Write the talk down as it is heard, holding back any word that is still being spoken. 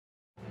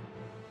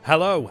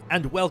Hello,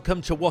 and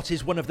welcome to what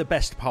is one of the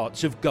best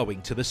parts of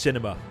going to the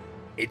cinema.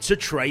 It's a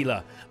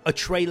trailer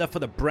for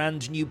the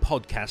brand new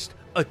podcast,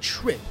 A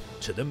Trip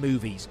to the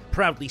Movies,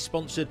 proudly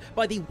sponsored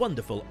by the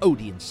wonderful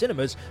Odeon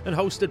Cinemas and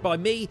hosted by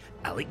me,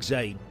 Alex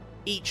Zane.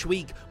 Each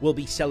week, we'll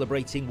be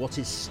celebrating what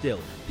is still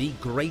the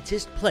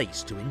greatest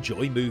place to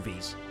enjoy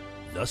movies,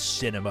 the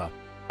cinema.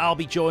 I'll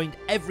be joined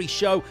every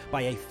show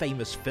by a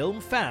famous film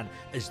fan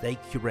as they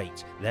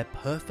curate their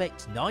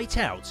perfect night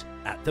out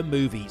at the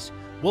movies.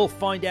 We'll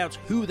find out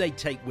who they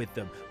take with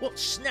them, what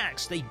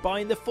snacks they buy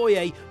in the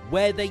foyer,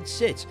 where they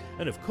sit,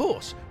 and of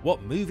course,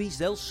 what movies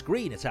they'll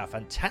screen at our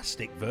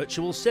fantastic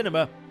virtual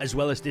cinema, as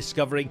well as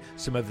discovering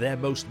some of their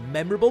most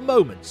memorable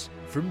moments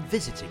from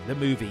visiting the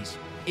movies.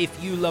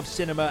 If you love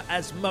cinema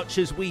as much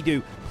as we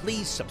do,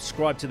 please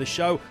subscribe to the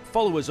show,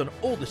 follow us on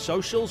all the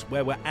socials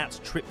where we're at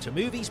Trip to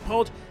Movies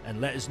Pod,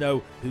 and let us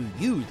know who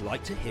you'd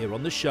like to hear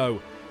on the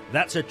show.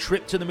 That's A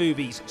Trip to the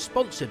Movies,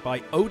 sponsored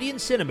by Odeon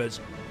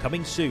Cinemas,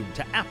 coming soon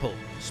to Apple,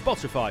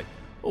 Spotify,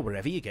 or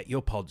wherever you get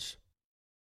your pods.